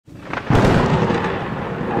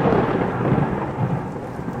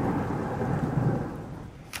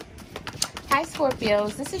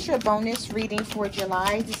Scorpios, this is your bonus reading for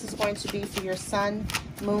July. This is going to be for your sun,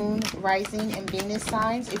 moon, rising, and Venus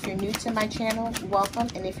signs. If you're new to my channel, welcome.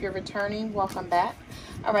 And if you're returning, welcome back.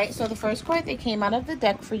 All right, so the first card that came out of the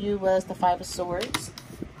deck for you was the Five of Swords.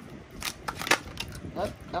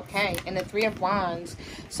 Oh, okay, and the Three of Wands.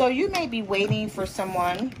 So you may be waiting for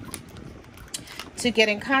someone to get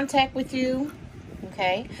in contact with you.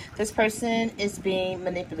 Okay, this person is being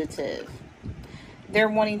manipulative. They're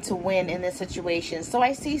wanting to win in this situation. So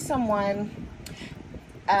I see someone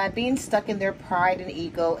being stuck in their pride and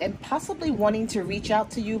ego and possibly wanting to reach out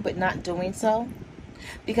to you but not doing so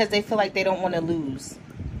because they feel like they don't want to lose.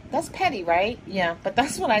 That's petty, right? Yeah, but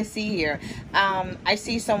that's what I see here. I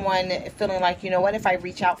see someone feeling like, you know what, if I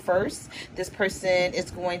reach out first, this person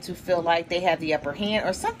is going to feel like they have the upper hand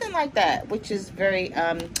or something like that, which is very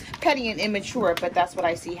petty and immature, but that's what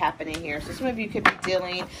I see happening here. So some of you could be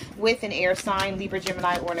dealing with an air sign, Libra,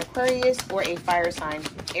 Gemini, or an Aquarius, or a fire sign,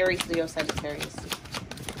 Aries, Leo, Sagittarius.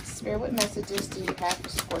 Spirit, what messages do you have for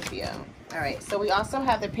Scorpio? All right, so we also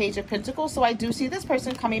have the Page of Pentacles. So I do see this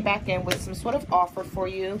person coming back in with some sort of offer for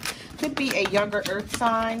you. Could be a younger earth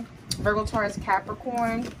sign, Virgo, Taurus,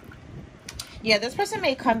 Capricorn. Yeah, this person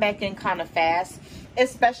may come back in kind of fast,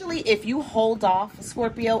 especially if you hold off,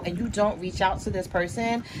 Scorpio, and you don't reach out to this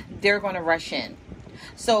person, they're going to rush in.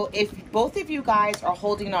 So if both of you guys are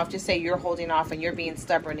holding off, just say you're holding off and you're being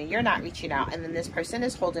stubborn and you're not reaching out, and then this person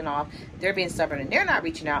is holding off, they're being stubborn and they're not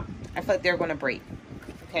reaching out, I feel like they're going to break.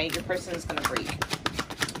 Okay, your person is going to break.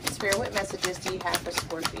 Spirit, what messages do you have for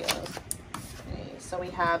Scorpios? Okay, so we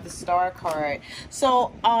have the Star card.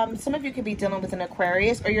 So some of you could be dealing with an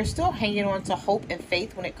Aquarius, or you're still hanging on to hope and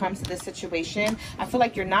faith when it comes to this situation. I feel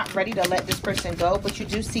like you're not ready to let this person go, but you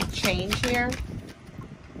do see change here.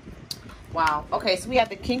 Wow. Okay, so we have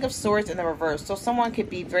the King of Swords in the reverse. So someone could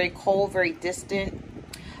be very cold, very distant.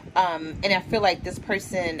 And I feel like this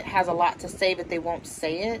person has a lot to say, but they won't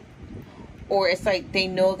say it. Or it's like they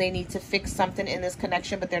know they need to fix something in this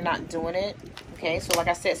connection, but they're not doing it. Okay, so like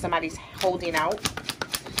I said, somebody's holding out.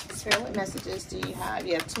 Spirit, what messages do you have?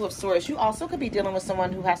 Yeah, Two of Swords. You also could be dealing with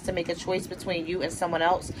someone who has to make a choice between you and someone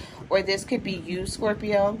else. Or this could be you,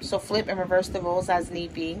 Scorpio. So flip and reverse the roles as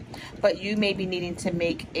need be. But you may be needing to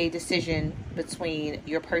make a decision between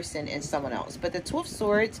your person and someone else. But the Two of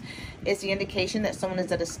Swords is the indication that someone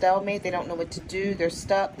is at a stalemate. They don't know what to do. They're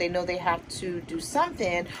stuck. They know they have to do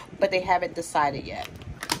something, but they haven't decided yet.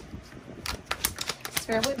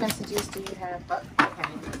 Spirit, what messages do you have?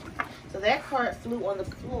 Okay. So that card flew on the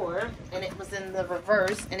floor, and it was in the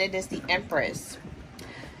reverse, and it is the Empress.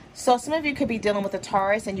 So some of you could be dealing with a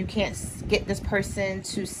Taurus, and you can't get this person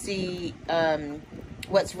to see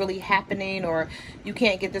what's really happening, or you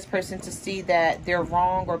can't get this person to see that they're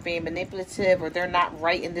wrong or being manipulative or they're not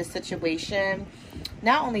right in this situation.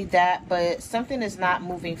 Not only that, but something is not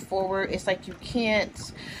moving forward. It's like you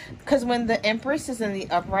can't, because when the Empress is in the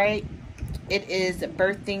upright, it is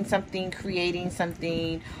birthing something, creating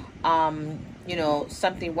something, you know,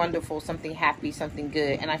 something wonderful, something happy, something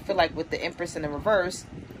good. And I feel like with the Empress in the reverse,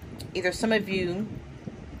 either some of you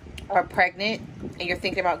are pregnant and you're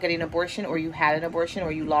thinking about getting an abortion, or you had an abortion,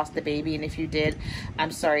 or you lost the baby. And if you did,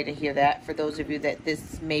 I'm sorry to hear that, for those of you that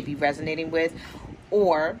this may be resonating with.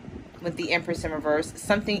 Or with the Empress in reverse,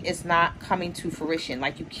 something is not coming to fruition.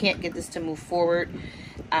 Like you can't get this to move forward,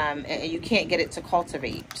 and you can't get it to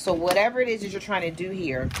cultivate. So whatever it is that you're trying to do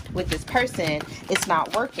here with this person, it's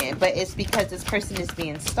not working. But it's because this person is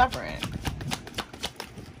being stubborn.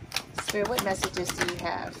 Spirit, what messages do you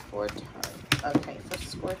have for Okay, for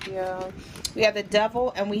Scorpio? We have the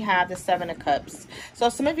Devil and we have the Seven of Cups. So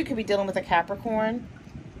some of you could be dealing with a Capricorn.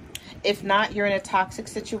 If not, you're in a toxic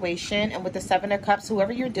situation. And with the Seven of Cups,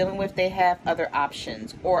 whoever you're dealing with, they have other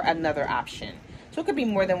options or another option. So it could be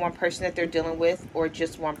more than one person that they're dealing with, or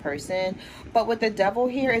just one person. But with the Devil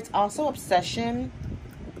here, it's also obsession,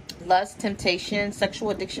 lust, temptation,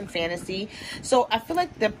 sexual addiction, fantasy. So I feel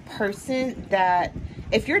like the person that,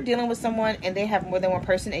 if you're dealing with someone and they have more than one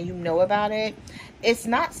person and you know about it, it's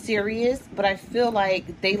not serious, but I feel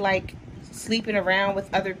like they like sleeping around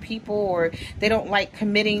with other people, or they don't like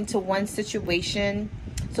committing to one situation.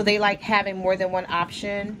 So they like having more than one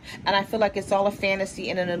option. And I feel like it's all a fantasy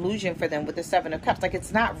and an illusion for them with the Seven of Cups. Like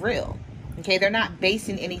it's not real. Okay, they're not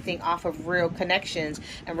basing anything off of real connections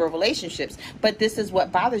and real relationships. But this is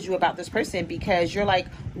what bothers you about this person, because you're like,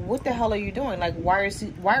 what the hell are you doing? Like, why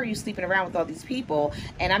are you sleeping around with all these people?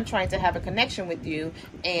 And I'm trying to have a connection with you,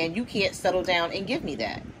 and you can't settle down and give me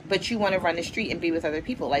that. But you want to run the street and be with other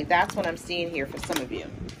people. Like, that's what I'm seeing here for some of you.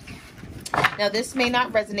 Now, this may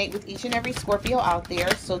not resonate with each and every Scorpio out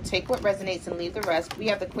there, so take what resonates and leave the rest. We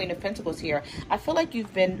have the Queen of Pentacles here. I feel like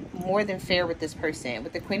you've been more than fair with this person.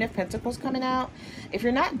 With the Queen of Pentacles coming out, if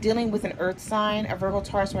you're not dealing with an earth sign, a Virgo,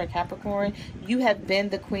 Taurus, or a Capricorn, you have been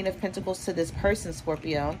the Queen of Pentacles to this person,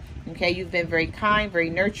 Scorpio. Okay, you've been very kind, very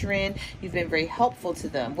nurturing. You've been very helpful to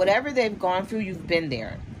them. Whatever they've gone through, you've been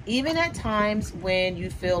there. Even at times when you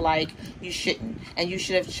feel like you shouldn't, and you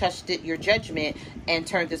should have trusted your judgment and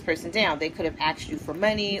turned this person down. They could have asked you for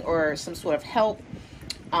money or some sort of help.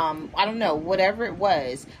 I don't know, whatever it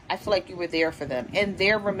was, I feel like you were there for them. And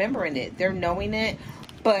they're remembering it. They're knowing it.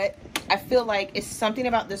 But I feel like it's something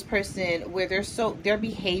about this person where their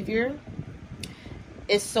behavior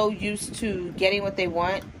is so used to getting what they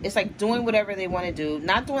want. It's like doing whatever they want to do,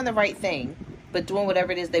 not doing the right thing, but doing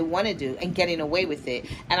whatever it is they want to do and getting away with it.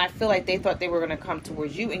 And I feel like they thought they were going to come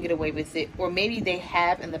towards you and get away with it. Or maybe they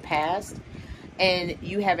have in the past and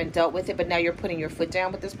you haven't dealt with it, but now you're putting your foot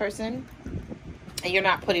down with this person and you're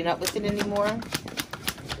not putting up with it anymore.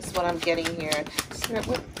 That's what I'm getting here.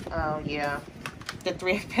 Oh, yeah. The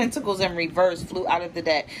Three of Pentacles in reverse flew out of the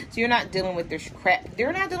deck. So you're not dealing with their crap.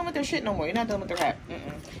 They're not dealing with their shit no more. You're not dealing with their crap.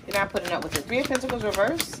 You're not putting up with it. Three of Pentacles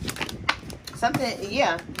reverse. Something,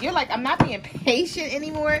 yeah, you're like, I'm not being patient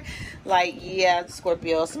anymore. Like, yeah,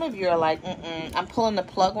 Scorpio, some of you are like, I'm pulling the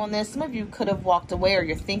plug on this. Some of you could have walked away, or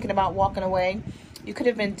you're thinking about walking away. You could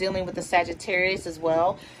have been dealing with the Sagittarius as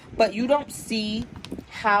well, but you don't see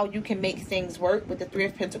how you can make things work with the Three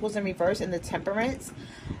of Pentacles in reverse and the Temperance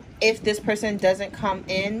if this person doesn't come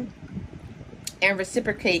in and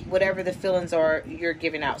reciprocate whatever the feelings are you're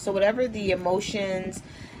giving out. So whatever the emotions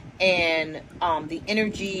and the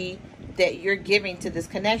energy that you're giving to this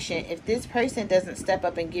connection, if this person doesn't step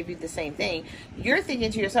up and give you the same thing, you're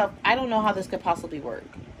thinking to yourself, I don't know how this could possibly work,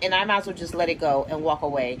 and I might as well just let it go and walk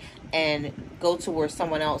away and go towards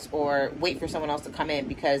someone else or wait for someone else to come in,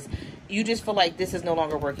 because you just feel like this is no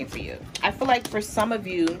longer working for you. I feel like for some of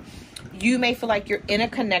you, you may feel like you're in a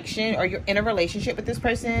connection or you're in a relationship with this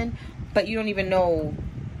person, but you don't even know,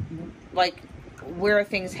 like, where are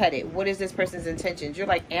things headed? What is this person's intentions? You're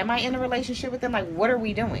like, am I in a relationship with them? Like, what are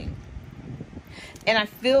we doing? And I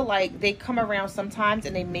feel like they come around sometimes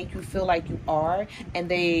and they make you feel like you are. And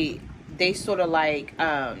they sort of like,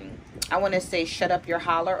 I want to say shut up your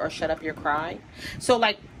holler or shut up your cry. So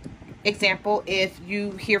like, example, if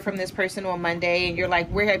you hear from this person on Monday and you're like,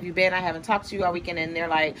 where have you been? I haven't talked to you all weekend. And they're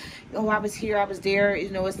like, oh, I was here, I was there.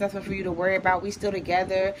 You know, it's nothing for you to worry about. We still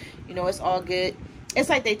together. You know, it's all good. It's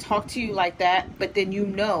like they talk to you like that, but then you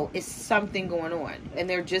know it's something going on and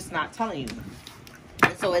they're just not telling you.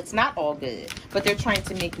 And so it's not all good, but they're trying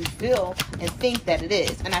to make you feel and think that it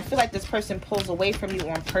is. And I feel like this person pulls away from you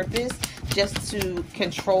on purpose just to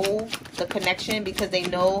control the connection, because they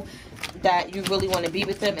know that you really want to be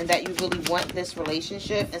with them and that you really want this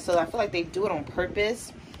relationship. And so I feel like they do it on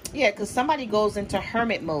purpose. Yeah, because somebody goes into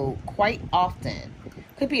hermit mode quite often.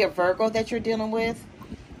 Could be a Virgo that you're dealing with.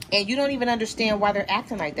 And you don't even understand why they're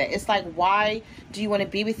acting like that. It's like, why do you want to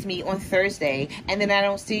be with me on Thursday, and then I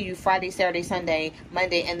don't see you Friday, Saturday, Sunday,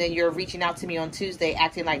 Monday, and then you're reaching out to me on Tuesday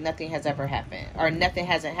acting like nothing has ever happened, or nothing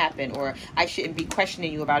hasn't happened, or I shouldn't be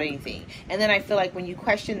questioning you about anything. And then I feel like when you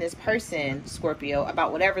question this person, Scorpio,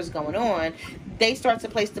 about whatever's going on, they start to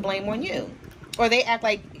place the blame on you. Or they act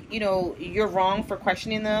like, you know, you're wrong for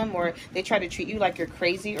questioning them, or they try to treat you like you're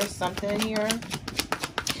crazy or something here.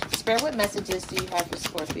 Spirit, what messages do you have for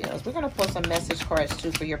Scorpios? We're going to pull some message cards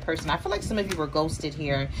too for your person. I feel like some of you were ghosted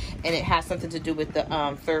here, and it has something to do with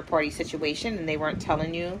the third party situation, and they weren't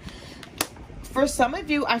telling you. For some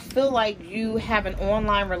of you, I feel like you have an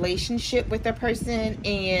online relationship with a person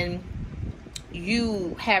and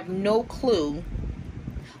you have no clue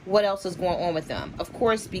what else is going on with them. Of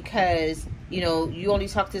course, because you know, you only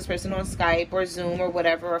talk to this person on Skype or Zoom or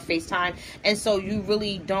whatever, or FaceTime, and so you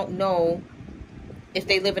really don't know if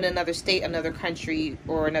they live in another state, another country,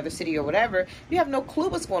 or another city or whatever. You have no clue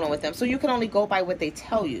what's going on with them. So you can only go by what they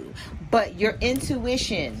tell you. But your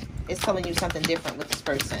intuition is telling you something different with this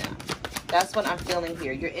person. That's what I'm feeling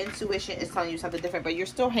here. Your intuition is telling you something different, but you're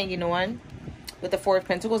still hanging on with the Four of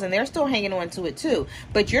Pentacles, and they're still hanging on to it too.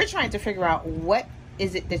 But you're trying to figure out, what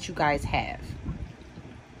is it that you guys have?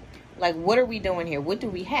 Like, what are we doing here? What do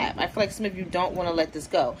we have? I feel like some of you don't want to let this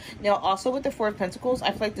go. Now, also with the Four of Pentacles, I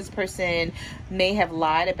feel like this person may have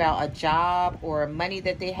lied about a job or money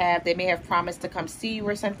that they have. They may have promised to come see you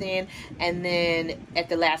or something, and then at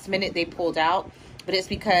the last minute they pulled out. But it's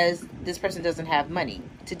because this person doesn't have money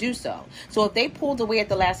to do so. So if they pulled away at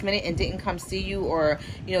the last minute and didn't come see you, or,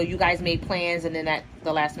 you know, you guys made plans and then at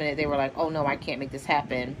the last minute they were like, oh no, I can't make this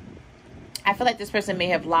happen, I feel like this person may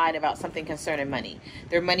have lied about something concerning money.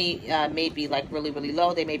 Their money may be like really, really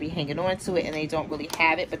low. They may be hanging on to it and they don't really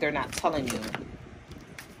have it, but they're not telling you.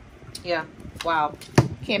 Yeah. Wow.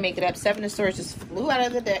 Can't make it up. Seven of Swords just flew out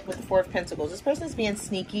of the deck with the Four of Pentacles. This person is being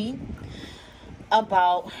sneaky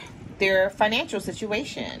about their financial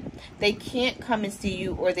situation. They can't come and see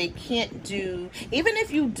you, or they can't do, even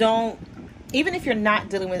if you're not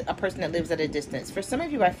dealing with a person that lives at a distance. For some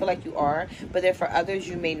of you, I feel like you are, but then for others,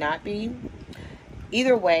 you may not be.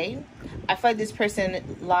 Either way, I feel like this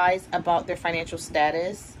person lies about their financial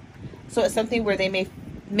status. So it's something where they may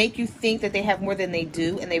make you think that they have more than they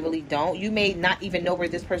do, and they really don't. You may not even know where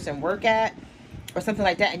this person work at, or something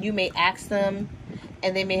like that, and you may ask them,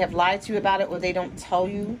 and they may have lied to you about it, or they don't tell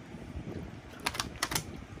you.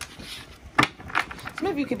 Some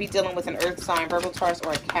of you could be dealing with an earth sign, Virgo, Taurus,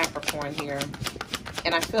 or a Capricorn here.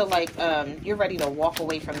 And I feel like you're ready to walk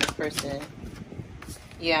away from this person.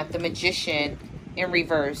 Yeah, the Magician in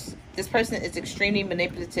reverse. This person is extremely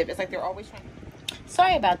manipulative. It's like they're always trying.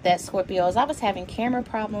 Sorry about that, Scorpios. I was having camera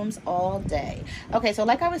problems all day. Okay, so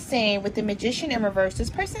like I was saying, with the Magician in reverse, this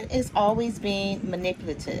person is always being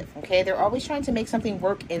manipulative, okay? They're always trying to make something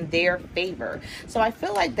work in their favor. So I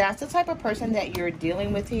feel like that's the type of person that you're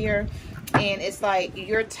dealing with here. And it's like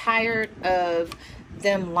you're tired of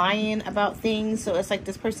them lying about things. So it's like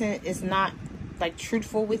this person is not like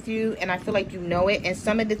truthful with you. And I feel like you know it. And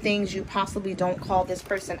some of the things you possibly don't call this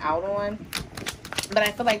person out on. But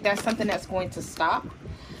I feel like that's something that's going to stop.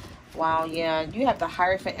 Wow, yeah. You have the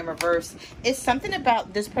Hierophant in reverse. It's something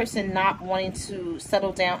about this person not wanting to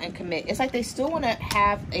settle down and commit. It's like they still want to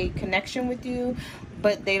have a connection with you,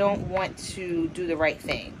 but they don't want to do the right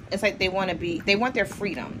thing. It's like they want their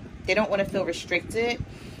freedom. They don't want to feel restricted.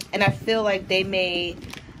 And I feel like they may,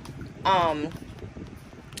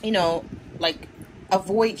 you know, like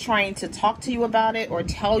avoid trying to talk to you about it or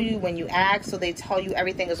tell you when you ask. So they tell you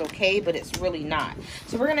everything is okay, but it's really not.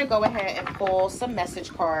 So we're going to go ahead and pull some message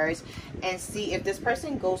cards and see if this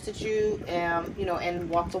person ghosted you, you know, and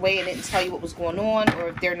walked away and didn't tell you what was going on, or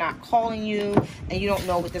if they're not calling you and you don't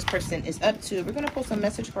know what this person is up to. We're going to pull some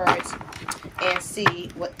message cards and see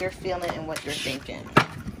what they're feeling and what they're thinking.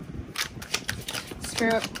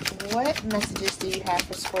 Spirit, what messages do you have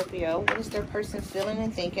for Scorpio? What is their person feeling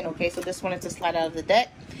and thinking? Okay, so this wanted to slide out of the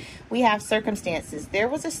deck. We have circumstances. There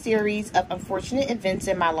was a series of unfortunate events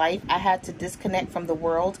in my life. I had to disconnect from the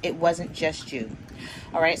world. It wasn't just you.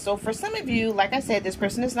 All right, so for some of you, like I said, this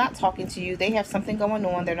person is not talking to you. They have something going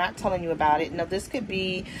on. They're not telling you about it. Now, this could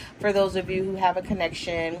be for those of you who have a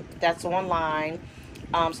connection that's online,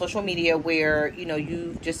 social media, where, you know,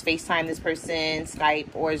 you just FaceTime this person, Skype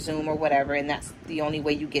or Zoom or whatever, and that's the only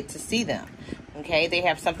way you get to see them. Okay, they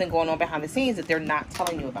have something going on behind the scenes that they're not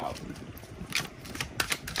telling you about.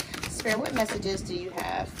 Spirit, what messages do you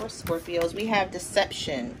have for Scorpios? We have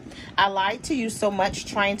deception. I lied to you so much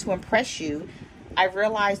trying to impress you. I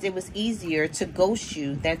realized it was easier to ghost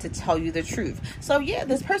you than to tell you the truth. So yeah,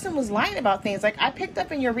 this person was lying about things. Like, I picked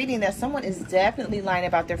up in your reading that someone is definitely lying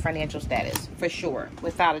about their financial status, for sure,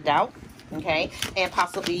 without a doubt. Okay, and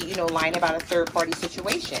possibly, you know, lying about a third-party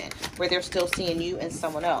situation where they're still seeing you and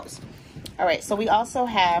someone else. All right, so we also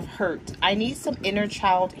have hurt. I need some inner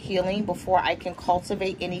child healing before I can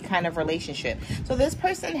cultivate any kind of relationship. So this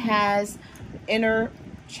person has inner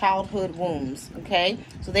childhood wounds. Okay,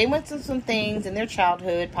 so they went through some things in their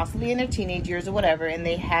childhood, possibly in their teenage years or whatever, and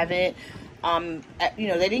they haven't you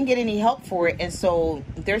know, they didn't get any help for it, and so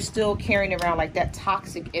they're still carrying around like that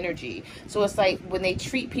toxic energy. So it's like when they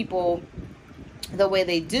treat people the way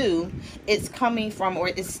they do, it's coming from, or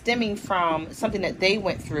it's stemming from, something that they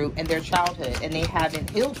went through in their childhood and they haven't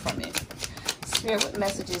healed from it. Spirit, what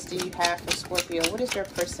messages do you have for Scorpio? What is their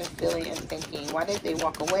person feeling and thinking? Why did they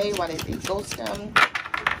walk away? Why did they ghost them?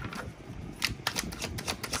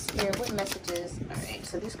 Spirit, what messages? All right,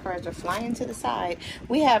 so these cards are flying to the side.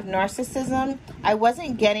 We have narcissism. I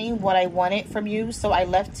wasn't getting what I wanted from you, so I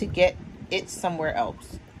left to get it somewhere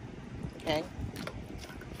else. Okay.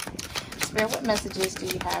 Spirit, what messages do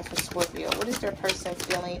you have for Scorpio? What is their person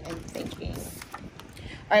feeling and thinking?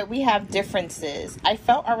 All right, we have differences. I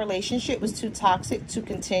felt our relationship was too toxic to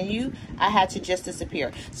continue. I had to just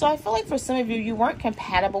disappear. So I feel like for some of you, you weren't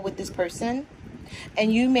compatible with this person,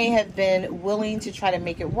 and you may have been willing to try to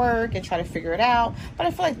make it work and try to figure it out, but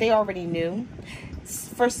I feel like they already knew.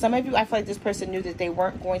 For some of you, I feel like this person knew that they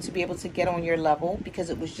weren't going to be able to get on your level because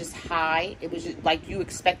it was just high. It was just like you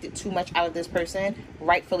expected too much out of this person,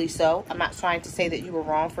 rightfully so. I'm not trying to say that you were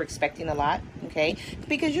wrong for expecting a lot, okay?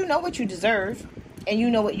 Because you know what you deserve and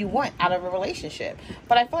you know what you want out of a relationship.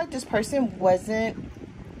 But I feel like this person wasn't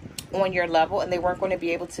on your level and they weren't going to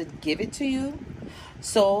be able to give it to you.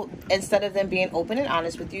 So instead of them being open and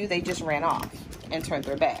honest with you, they just ran off and turned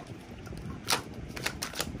their back.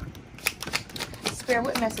 Spirit,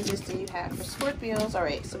 what messages do you have for Scorpios? All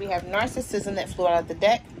right, so we have narcissism that flew out of the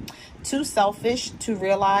deck. Too selfish to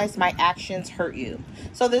realize my actions hurt you.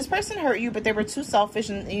 So this person hurt you, but they were too selfish,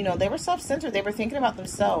 and you know, they were self-centered. They were thinking about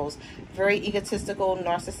themselves. Very egotistical,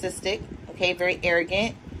 narcissistic, okay, very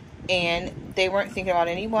arrogant, and they weren't thinking about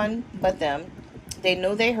anyone but them. They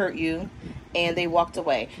know they hurt you, and they walked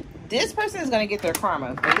away. This person is going to get their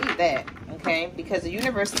karma. Believe that, okay? Because the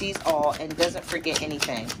universe sees all and doesn't forget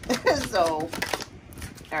anything. So,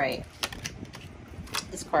 all right.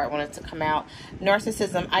 This card wanted to come out.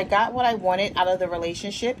 Narcissism. I got what I wanted out of the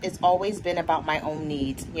relationship. It's always been about my own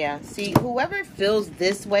needs. Yeah. See, whoever feels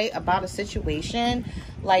this way about a situation,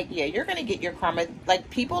 like, yeah, you're going to get your karma. Like,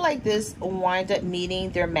 people like this wind up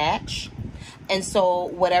meeting their match. And so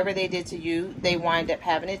whatever they did to you, they wind up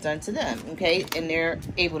having it done to them. Okay. And they're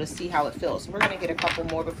able to see how it feels. So we're going to get a couple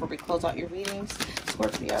more before we close out your readings.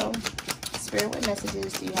 Scorpio. Spirit, what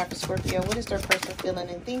messages do you have for Scorpio? What is their person feeling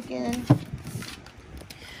and thinking?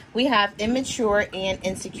 We have immature and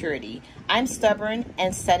insecurity. I'm stubborn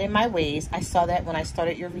and set in my ways. I saw that when I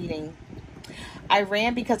started your reading. I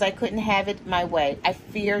ran because I couldn't have it my way. I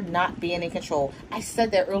feared not being in control. I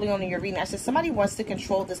said that early on in your reading. I said somebody wants to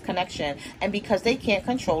control this connection, and because they can't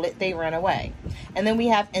control it, they ran away. And then we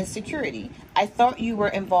have insecurity. I thought you were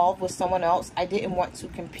involved with someone else. I didn't want to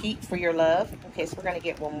compete for your love. Okay, so we're going to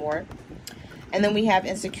get one more. And then we have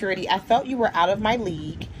insecurity. I felt you were out of my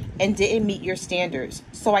league and didn't meet your standards,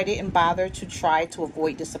 so I didn't bother to try to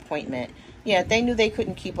avoid disappointment. Yeah, they knew they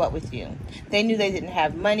couldn't keep up with you. They knew they didn't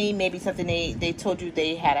have money. Maybe something they told you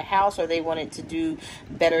they had a house, or they wanted to do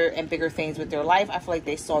better and bigger things with their life. I feel like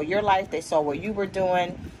they saw your life. They saw what you were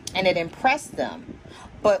doing, and it impressed them.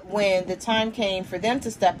 But when the time came for them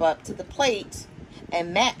to step up to the plate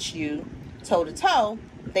and match you toe to toe,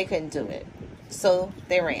 they couldn't do it. So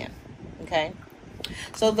they ran. Okay.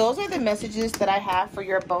 So those are the messages that I have for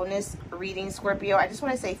your bonus reading, Scorpio. I just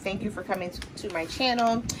want to say thank you for coming to my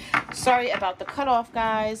channel. Sorry about the cutoff,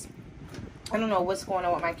 guys. I don't know what's going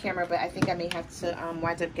on with my camera, but I think I may have to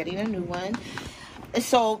wind up getting a new one.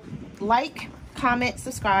 So like, comment,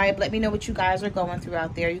 subscribe. Let me know what you guys are going through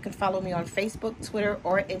out there. You can follow me on Facebook, Twitter,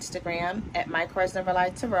 or Instagram at My Cards Never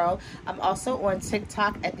Lie Tarot. I'm also on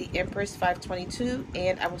TikTok at the Empress 522,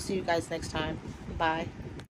 and I will see you guys next time. Bye.